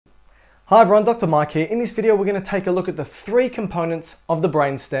Hi everyone, Dr. Mike here. In this video, we're going to take a look at the three components of the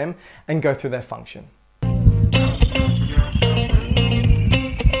brainstem and go through their function.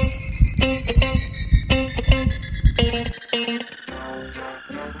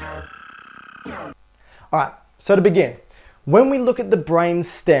 Alright, so to begin, when we look at the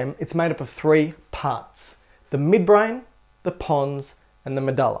brainstem, it's made up of three parts: the midbrain, the pons, and the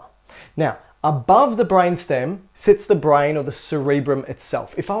medulla. Now, above the brainstem sits the brain, or the cerebrum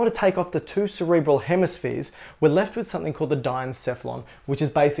itself. If I were to take off the two cerebral hemispheres, we're left with something called the diencephalon, which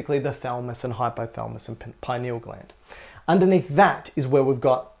is basically the thalamus and hypothalamus and pineal gland. Underneath that is where we've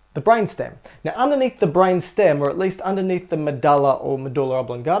got the brainstem. Now, underneath the brainstem, or at least underneath the medulla or medulla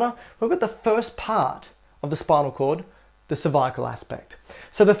oblongata, we've got the first part of the spinal cord, the cervical aspect.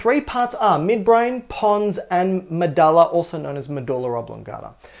 So the three parts are midbrain, pons, and medulla, also known as medulla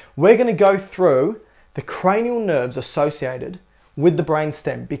oblongata. We're going to go through the cranial nerves associated with the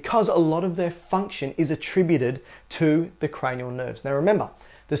brainstem because a lot of their function is attributed to the cranial nerves. Now remember,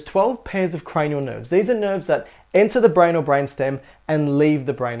 there's 12 pairs of cranial nerves. These are nerves that enter the brain or brainstem and leave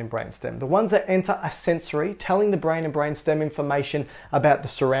the brain and brainstem. The ones that enter are sensory, telling the brain and brainstem information about the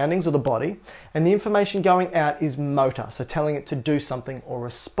surroundings or the body, and the information going out is motor, so telling it to do something or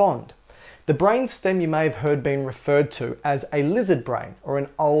respond. The brainstem you may have heard being referred to as a lizard brain or an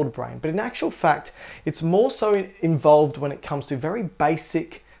old brain, but in actual fact, it's more so involved when it comes to very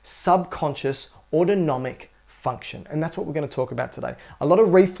basic subconscious autonomic function, and that's what we're going to talk about today. A lot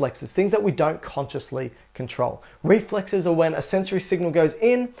of reflexes, things that we don't consciously control. Reflexes are when a sensory signal goes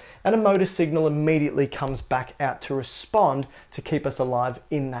in and a motor signal immediately comes back out to respond to keep us alive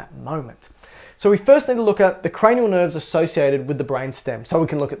in that moment. So we first need to look at the cranial nerves associated with the brainstem so we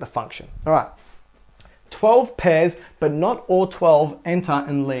can look at the function. All right, 12 pairs, but not all 12 enter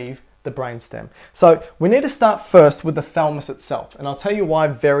and leave the brainstem. So we need to start first with the thalamus itself, and I'll tell you why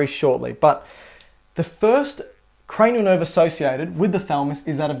very shortly. But the first cranial nerve associated with the thalamus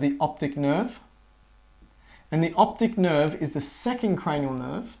is that of the optic nerve, and the optic nerve is the second cranial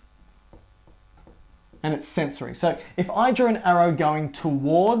nerve, and it's sensory. So if I draw an arrow going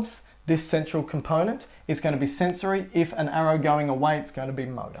towards this central component, it's going to be sensory. If an arrow going away, it's going to be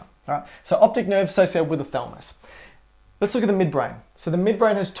motor. All right. So optic nerve associated with the thalamus. Let's look at the midbrain. So the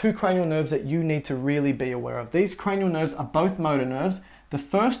midbrain has two cranial nerves that you need to really be aware of. These cranial nerves are both motor nerves. The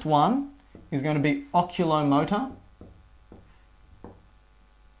first one is going to be oculomotor,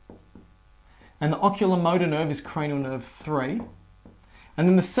 and the oculomotor nerve is cranial nerve 3. And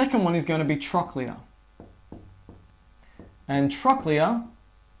then the second one is going to be trochlear, and trochlear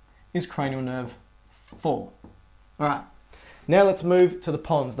is cranial nerve 4. All right, now let's move to the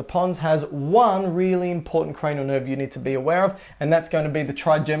pons. The pons has one really important cranial nerve you need to be aware of, and that's going to be the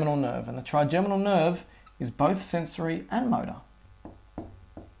trigeminal nerve. And the trigeminal nerve is both sensory and motor.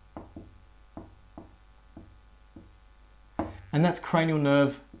 And that's cranial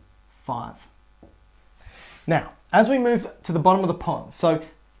nerve 5. Now, as we move to the bottom of the pons, so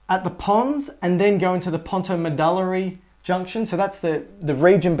at the pons and then go into the pontomedullary junction, so that's the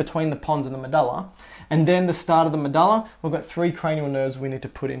region between the pons and the medulla, and then the start of the medulla, we've got three cranial nerves we need to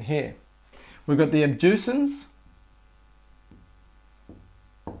put in here. We've got the abducens,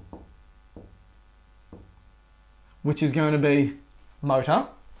 which is going to be motor,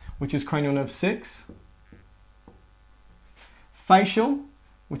 which is cranial nerve 6, facial,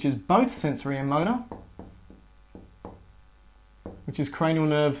 which is both sensory and motor, which is cranial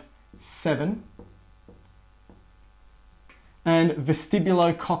nerve 7, and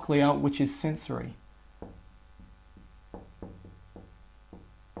vestibulocochlear, which is sensory.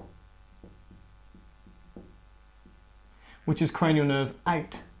 Which is cranial nerve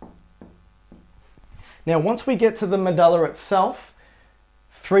 8. Now, once we get to the medulla itself,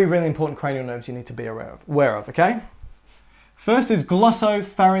 three really important cranial nerves you need to be aware of, okay? First is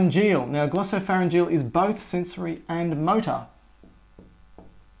glossopharyngeal. Now, glossopharyngeal is both sensory and motor.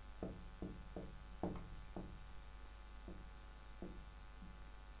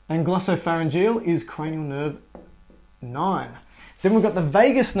 And glossopharyngeal is cranial nerve 9. Then we've got the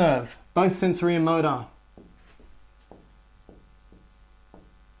vagus nerve, both sensory and motor.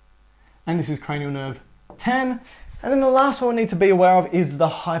 And this is cranial nerve 10. And then the last one we need to be aware of is the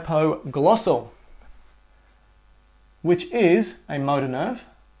hypoglossal, which is a motor nerve.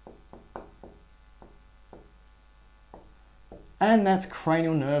 And that's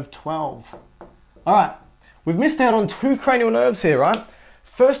cranial nerve 12. All right, we've missed out on two cranial nerves here, right?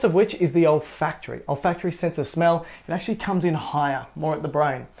 First of which is the olfactory. Olfactory sense of smell. It actually comes in higher, more at the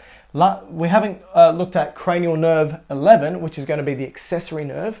brain. We haven't looked at cranial nerve 11, which is going to be the accessory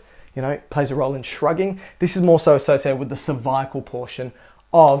nerve. You know, it plays a role in shrugging. This is more so associated with the cervical portion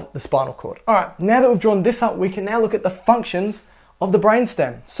of the spinal cord. All right, now that we've drawn this up, we can now look at the functions of the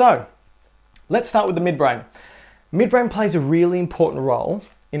brainstem. So let's start with the midbrain. Midbrain plays a really important role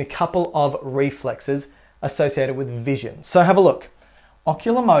in a couple of reflexes associated with vision. So have a look.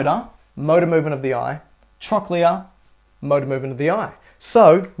 Oculomotor, motor movement of the eye. Trochlear, motor movement of the eye.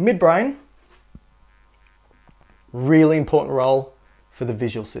 So midbrain, really important role for the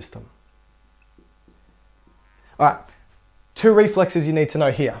visual system. All right, two reflexes you need to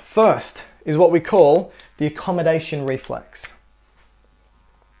know here. First is what we call the accommodation reflex.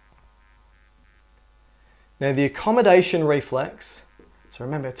 Now the accommodation reflex, so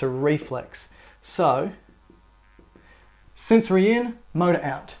remember it's a reflex. So sensory in, motor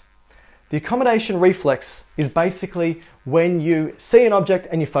out. The accommodation reflex is basically when you see an object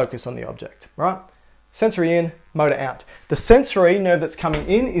and you focus on the object, right? Sensory in, motor out. The sensory nerve that's coming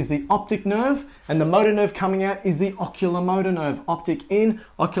in is the optic nerve, and the motor nerve coming out is the oculomotor nerve. Optic in,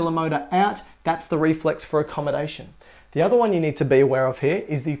 oculomotor out, that's the reflex for accommodation. The other one you need to be aware of here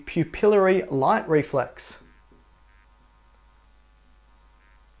is the pupillary light reflex.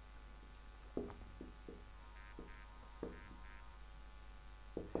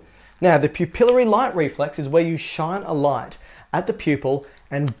 Now, the pupillary light reflex is where you shine a light at the pupil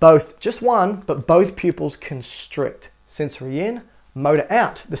and both, just one, but both pupils constrict. Sensory in, motor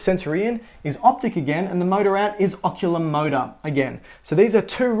out. The sensory in is optic again, and the motor out is oculomotor again. So these are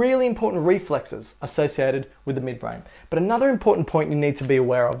two really important reflexes associated with the midbrain. But another important point you need to be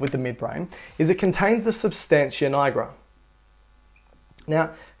aware of with the midbrain is it contains the substantia nigra.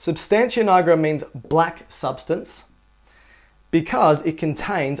 Now, substantia nigra means black substance, because it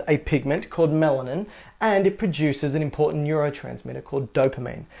contains a pigment called melanin and it produces an important neurotransmitter called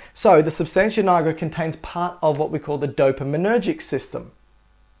dopamine. So the substantia nigra contains part of what we call the dopaminergic system.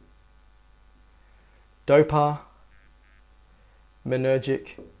 Dopaminergic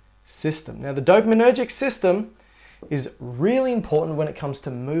system. Now the dopaminergic system is really important when it comes to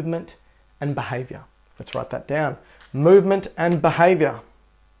movement and behavior. Let's write that down. Movement and behavior.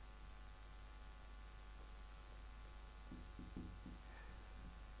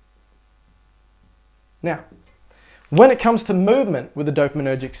 Now, when it comes to movement with the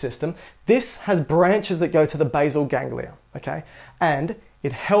dopaminergic system, this has branches that go to the basal ganglia, okay? And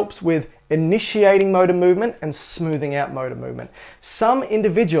it helps with initiating motor movement and smoothing out motor movement. Some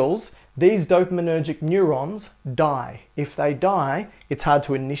individuals, these dopaminergic neurons die. If they die, it's hard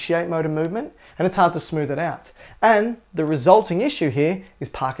to initiate motor movement and it's hard to smooth it out. And the resulting issue here is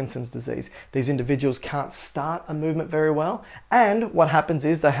Parkinson's disease. These individuals can't start a movement very well, and what happens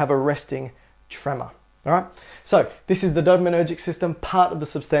is they have a resting tremor. All right, so this is the dopaminergic system, part of the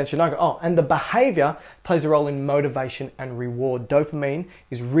substantia nigra. Oh, and the behavior plays a role in motivation and reward. Dopamine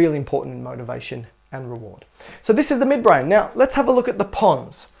is really important in motivation and reward. So this is the midbrain. Now, let's have a look at the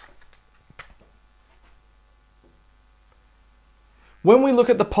pons. When we look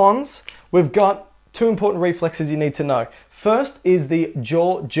at the pons, we've got two important reflexes you need to know. First is the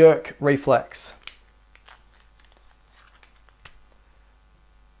jaw jerk reflex.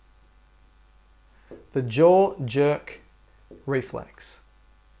 The jaw jerk reflex.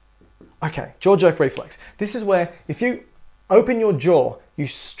 Okay, jaw jerk reflex. This is where if you open your jaw, you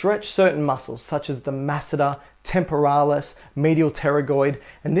stretch certain muscles such as the masseter, temporalis, medial pterygoid,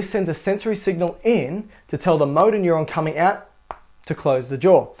 and this sends a sensory signal in to tell the motor neuron coming out to close the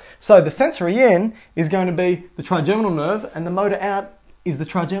jaw. So the sensory in is going to be the trigeminal nerve and the motor out is the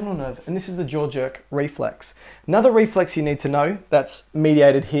trigeminal nerve, and this is the jaw jerk reflex. Another reflex you need to know that's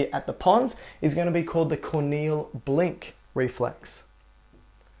mediated here at the pons is going to be called the corneal blink reflex.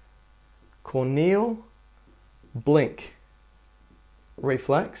 Corneal blink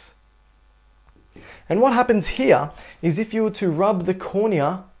reflex. And what happens here is if you were to rub the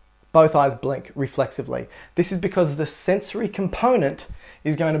cornea, both eyes blink reflexively. This is because the sensory component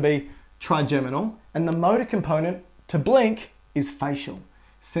is going to be trigeminal and the motor component to blink is facial.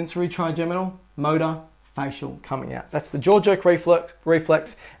 Sensory trigeminal, motor, facial coming out. That's the jaw jerk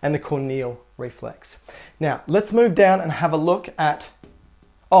reflex and the corneal reflex. Now, let's move down and have a look at,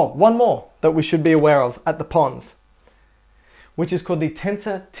 one more that we should be aware of at the pons, which is called the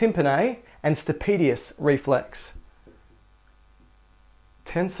tensor tympani and stapedius reflex.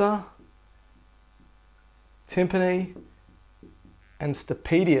 Tensor tympani and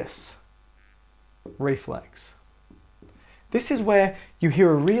stapedius reflex. This is where you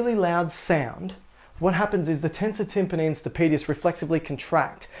hear a really loud sound. What happens is the tensor tympani and stapedius reflexively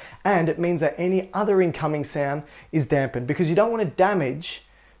contract, and it means that any other incoming sound is dampened because you don't want to damage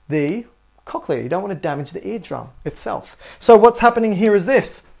the cochlea, you don't want to damage the eardrum itself. So what's happening here is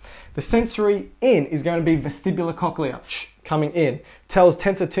this. The sensory in is going to be vestibular cochlear. coming in. Tells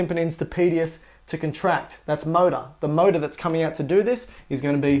tensor tympani stapedius to contract. That's motor. The motor that's coming out to do this is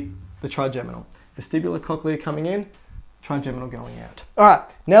going to be the trigeminal. Vestibular cochlear coming in, trigeminal going out. All right,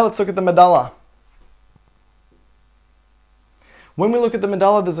 now let's look at the medulla. When we look at the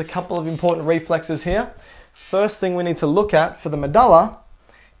medulla, there's a couple of important reflexes here. First thing we need to look at for the medulla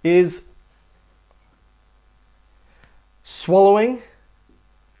is swallowing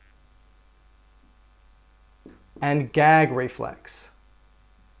and gag reflex.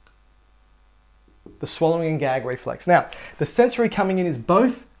 The swallowing and gag reflex. Now, the sensory coming in is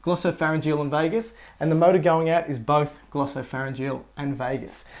both glossopharyngeal and vagus, and the motor going out is both glossopharyngeal and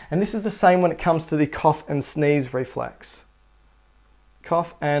vagus. And this is the same when it comes to the cough and sneeze reflex.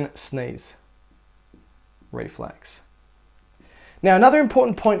 Cough and sneeze reflex. Now, another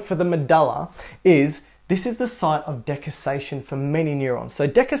important point for the medulla is this is the site of decussation for many neurons. So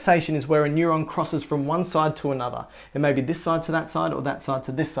decussation is where a neuron crosses from one side to another. It may be this side to that side or that side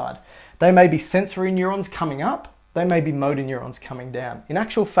to this side. They may be sensory neurons coming up. They may be motor neurons coming down. In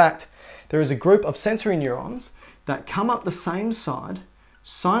actual fact, there is a group of sensory neurons that come up the same side,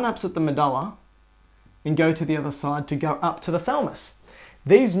 synapse at the medulla, and go to the other side to go up to the thalamus.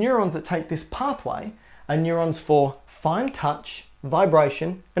 These neurons that take this pathway are neurons for fine touch,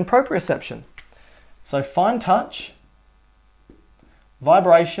 vibration, and proprioception. So fine touch,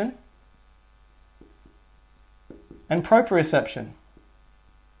 vibration, and proprioception.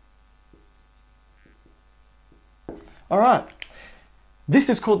 All right, this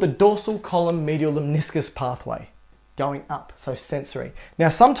is called the dorsal column medial lemniscus pathway, going up, so sensory. Now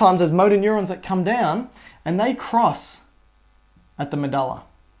sometimes there's motor neurons that come down and they cross at the medulla.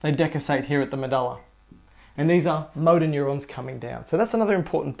 They decussate here at the medulla. And these are motor neurons coming down. So that's another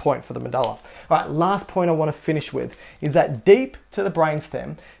important point for the medulla. All right, last point I want to finish with is that deep to the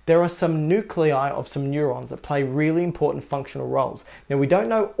brainstem, there are some nuclei of some neurons that play really important functional roles. Now, we don't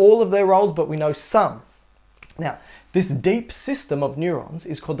know all of their roles, but we know some. Now, this deep system of neurons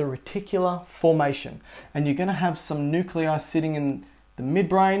is called the reticular formation. And you're going to have some nuclei sitting in the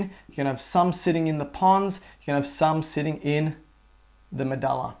midbrain. You're going to have some sitting in the pons. You're going to have some sitting in the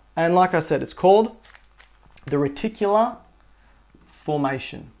medulla. And like I said, it's called the reticular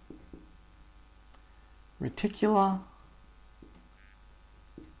formation. Reticular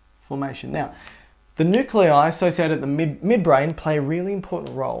formation. Now, the nuclei associated at the midbrain play a really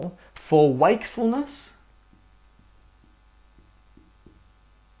important role for wakefulness,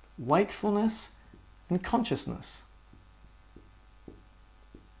 and consciousness.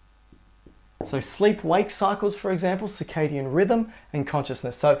 So sleep-wake cycles, for example, circadian rhythm and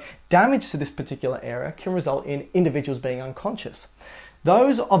consciousness. So damage to this particular area can result in individuals being unconscious.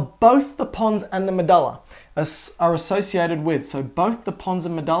 Those of both the pons and the medulla are associated with, so both the pons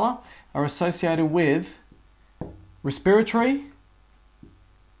and medulla are associated with respiratory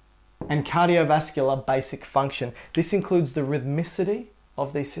and cardiovascular basic function. This includes the rhythmicity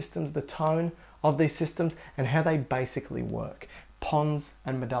of these systems, the tone of these systems, and how they basically work. Pons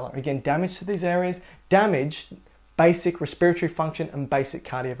and medulla. Again, damage to these areas, damage basic respiratory function and basic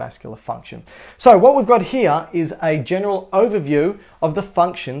cardiovascular function. So what we've got here is a general overview of the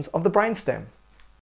functions of the brainstem.